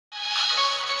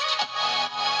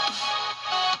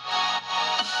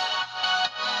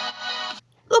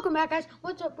Welcome back, guys.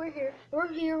 What's up? We're here.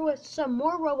 We're here with some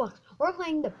more Roblox. We're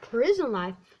playing the Prison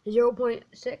Life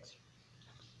 0.6.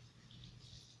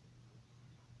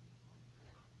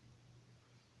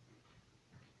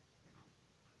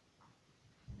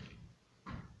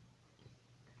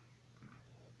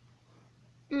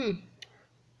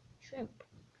 Shrimp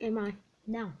in my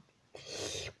now.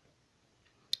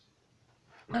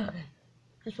 Okay,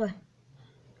 this way.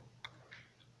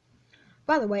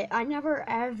 By the way, I never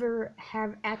ever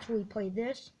have actually played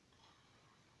this.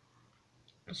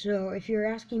 So if you're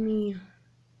asking me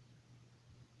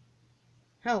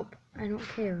help, I don't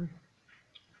care.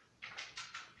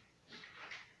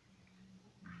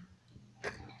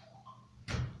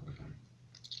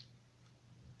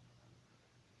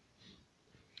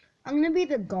 I'm gonna be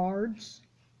the guards.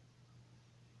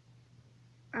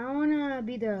 I wanna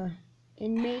be the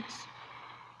inmates.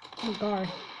 The guard.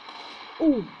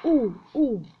 Ooh.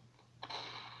 This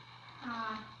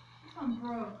one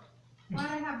broke.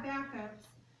 Why'd I have backups?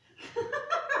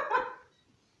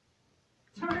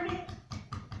 Turn it.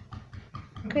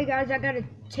 Okay, guys, I got a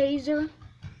taser.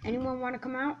 Anyone want to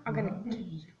come out? I got a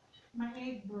taser. My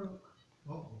egg broke.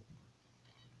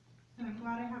 And I'm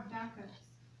glad I have backups.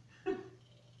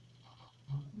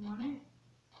 You want it?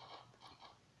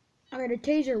 I got a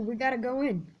taser. We gotta go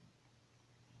in.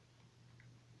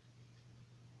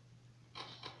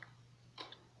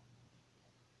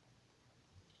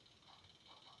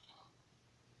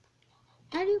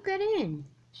 How do you get in?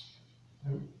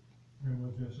 And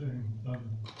what you're saying, done.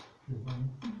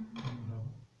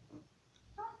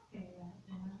 Don't say that,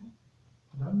 Dad.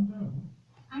 Done.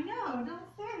 I know,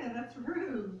 don't say that. That's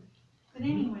rude. But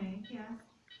anyway, yes.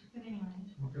 But anyway.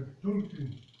 Okay,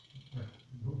 Turkey.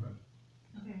 Go back.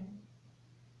 Okay.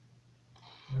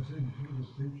 I think he was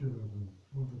teacher of the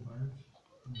 45.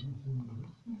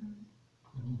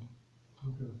 And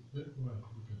look at that one.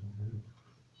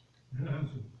 And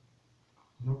answer.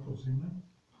 No cocina.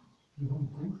 You don't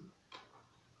cook.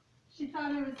 She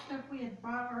thought it was stuff we had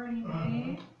bought already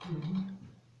made.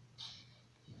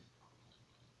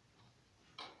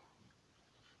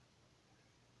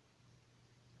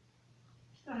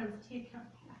 She thought it was takeout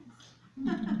bags.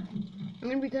 I'm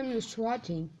gonna become the SWAT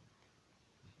team.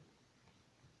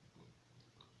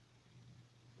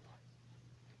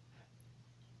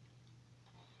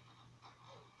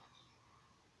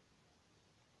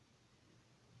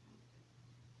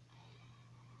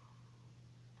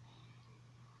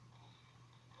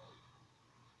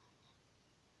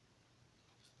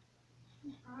 Oh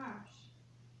gosh.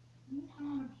 You come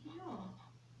on appeal.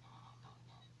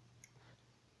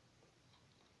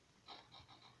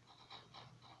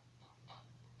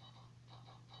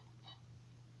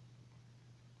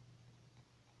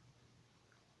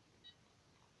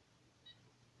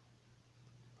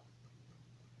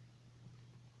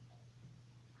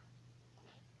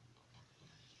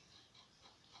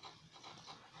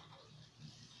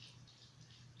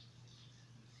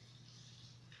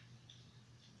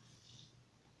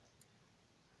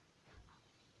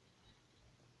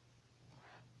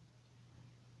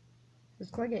 Let's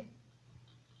click it.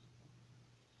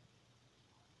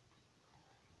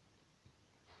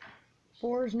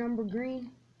 Four is number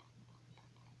green.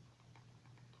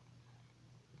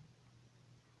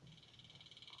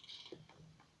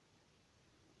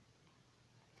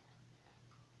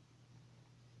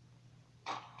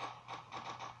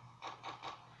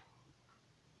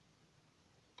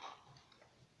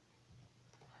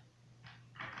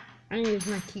 I need to use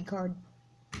my key card.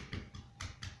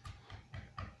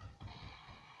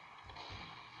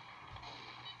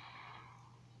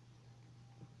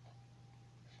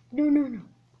 No.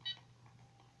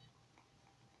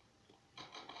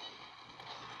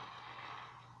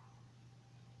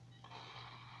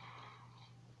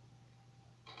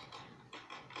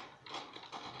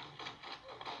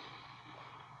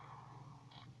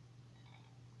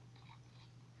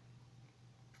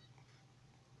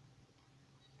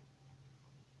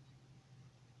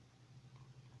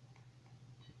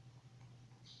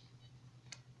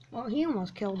 Well, he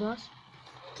almost killed us.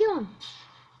 Kill him.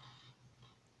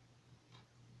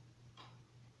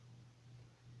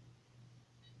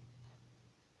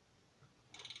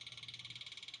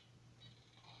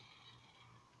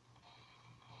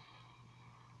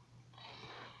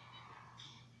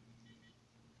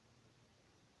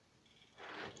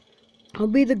 I'll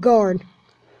be the guard.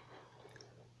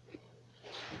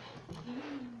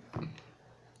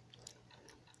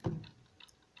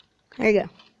 There you go.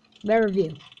 Better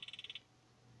view.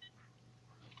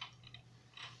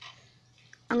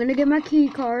 I'm gonna get my key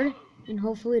card, and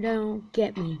hopefully they don't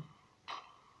get me.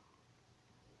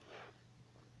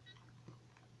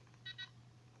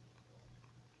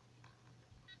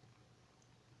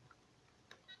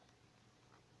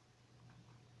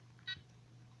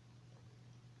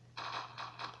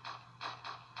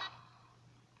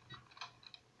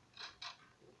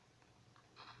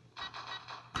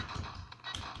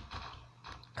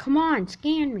 Come on,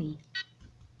 scan me.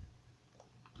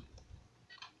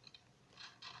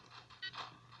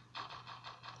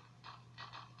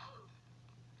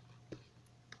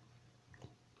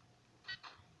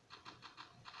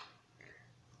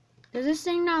 Does this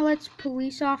thing not let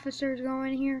police officers go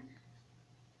in here?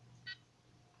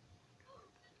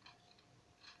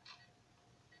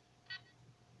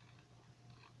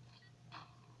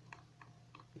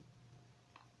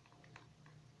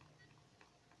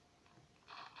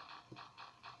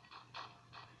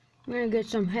 I'm gonna get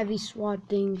some heavy SWAT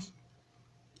things.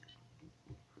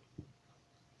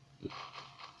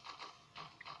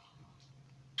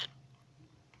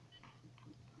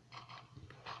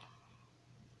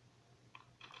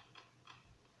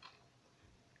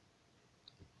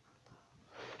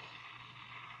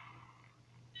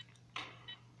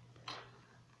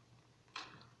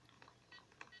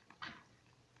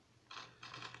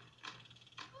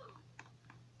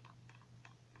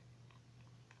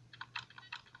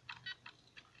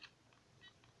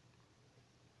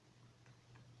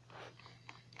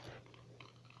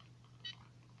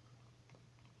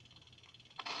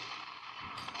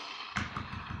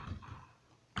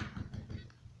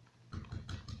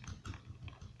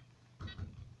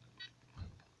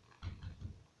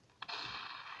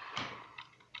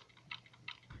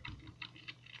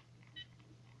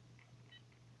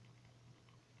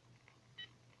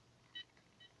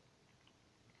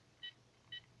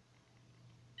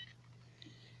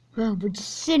 Well, we're just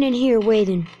sitting here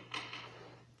waiting.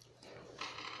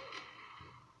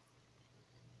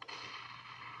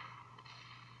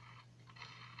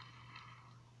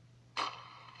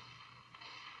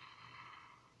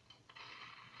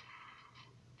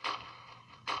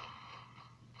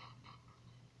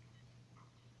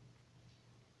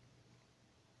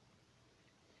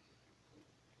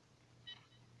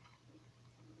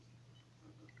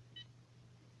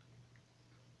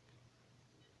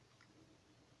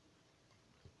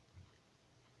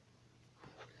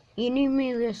 You need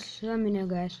me, just let me know,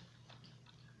 guys.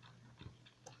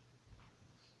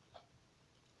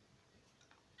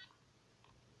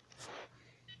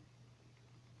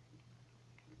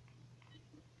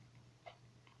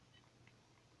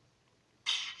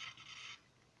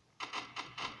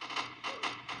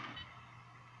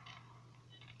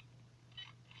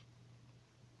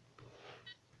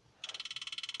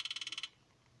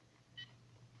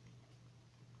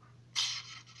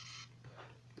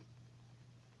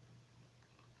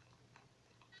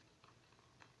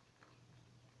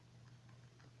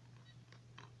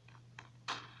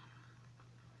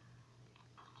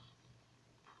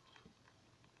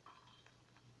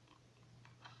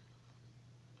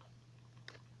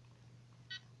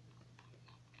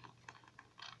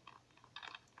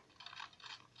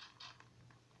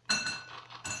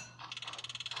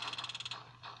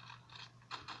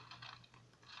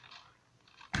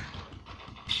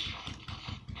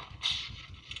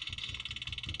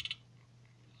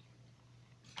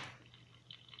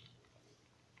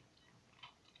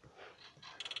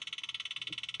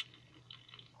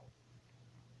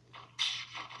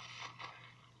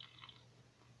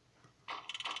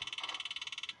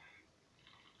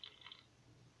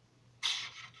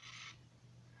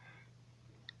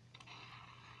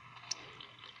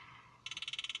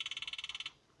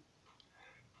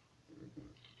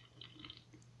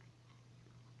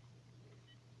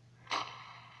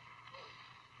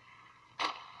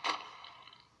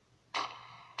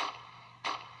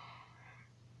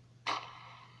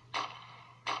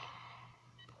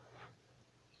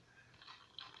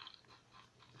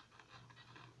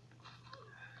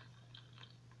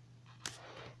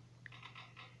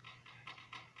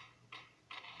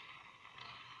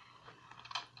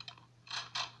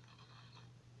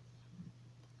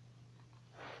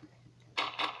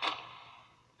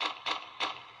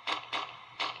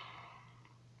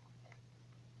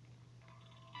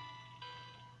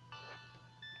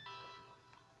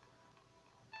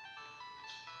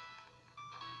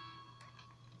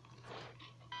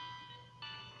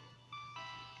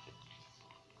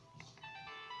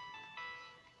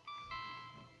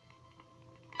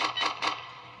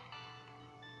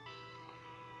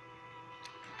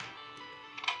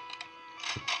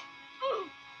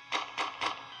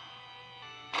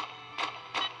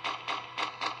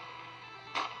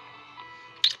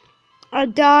 I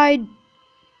died.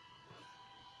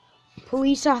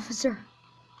 Police officer.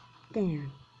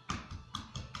 Damn.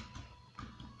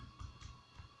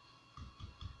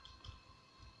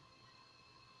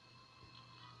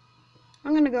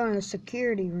 I'm gonna go in the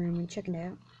security room and check it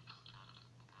out.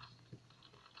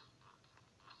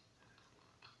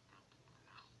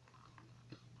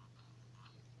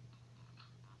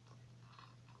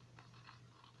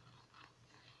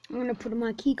 I'm gonna put in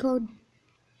my key code.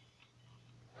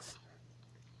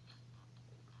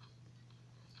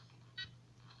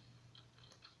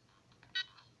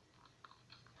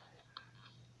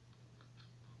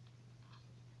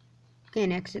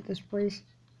 Can't exit this place.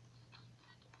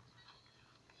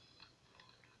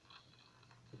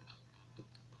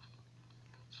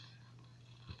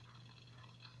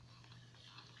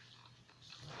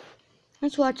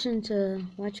 Let's watch into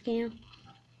watch cam.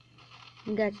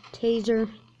 We got taser.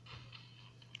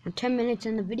 We're 10 minutes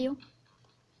in the video.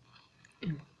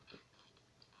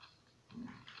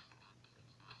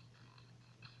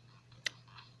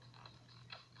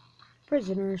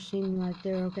 Prisoners seem like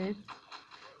they're okay.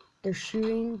 They're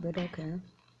shooting, but okay.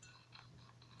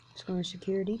 Let's go to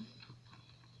security.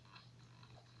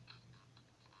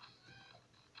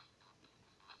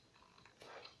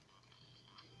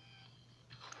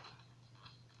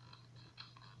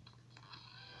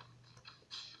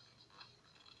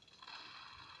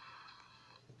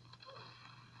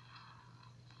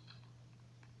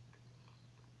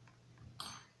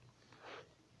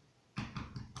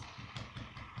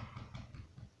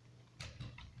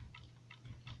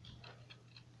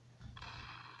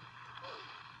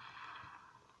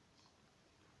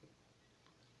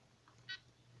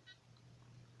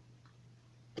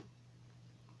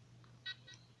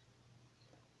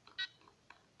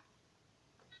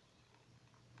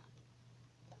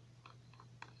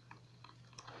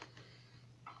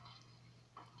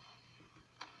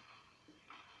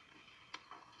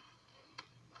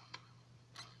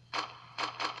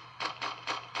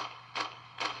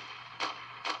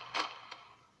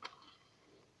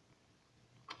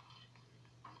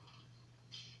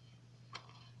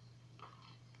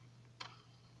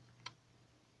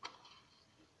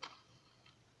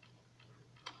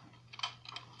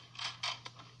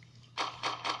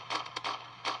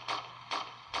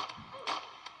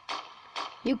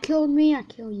 You killed me, I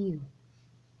kill you.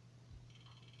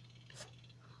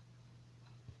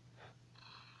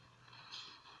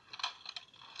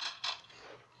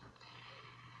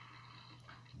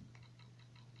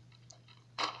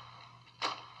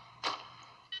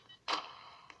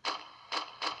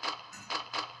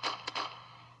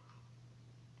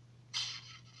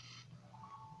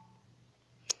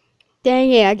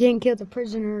 Dang it, I didn't kill the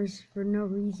prisoners for no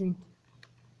reason.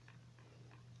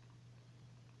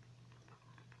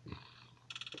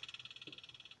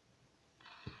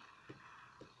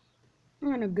 I'm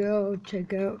gonna go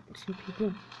check out some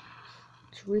people.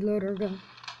 Let's reload our gun.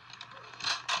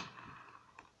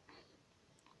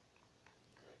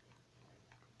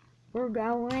 We're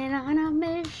going on a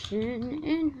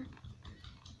mission.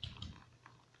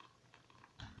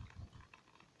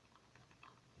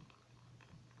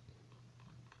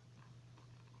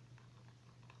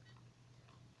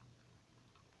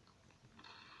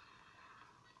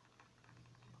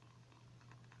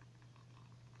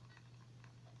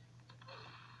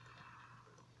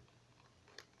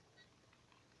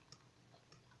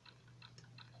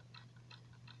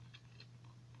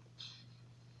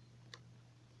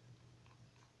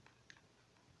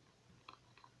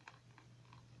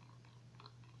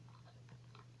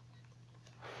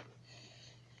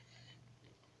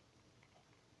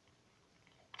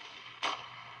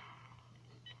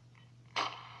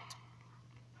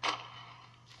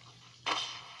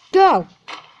 Go!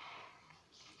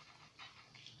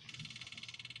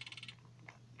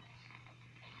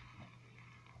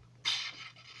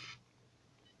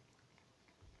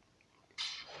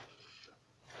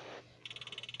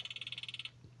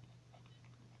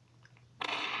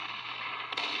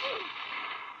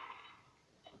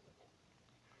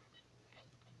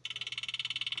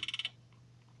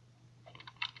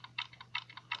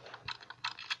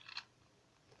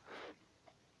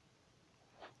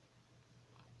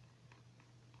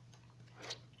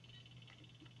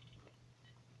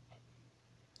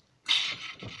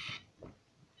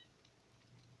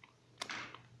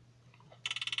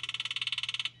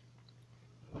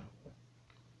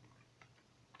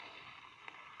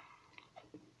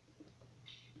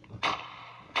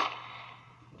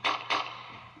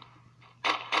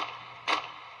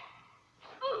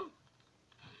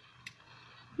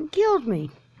 You killed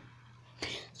me.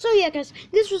 So yeah, guys,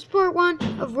 this was part 1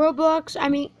 of Roblox.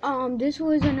 This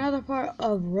was another part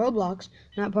of Roblox,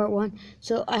 not part 1.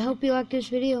 So I hope you liked this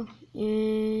video,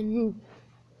 and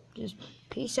just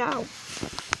peace out.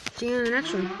 See you in the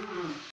next one.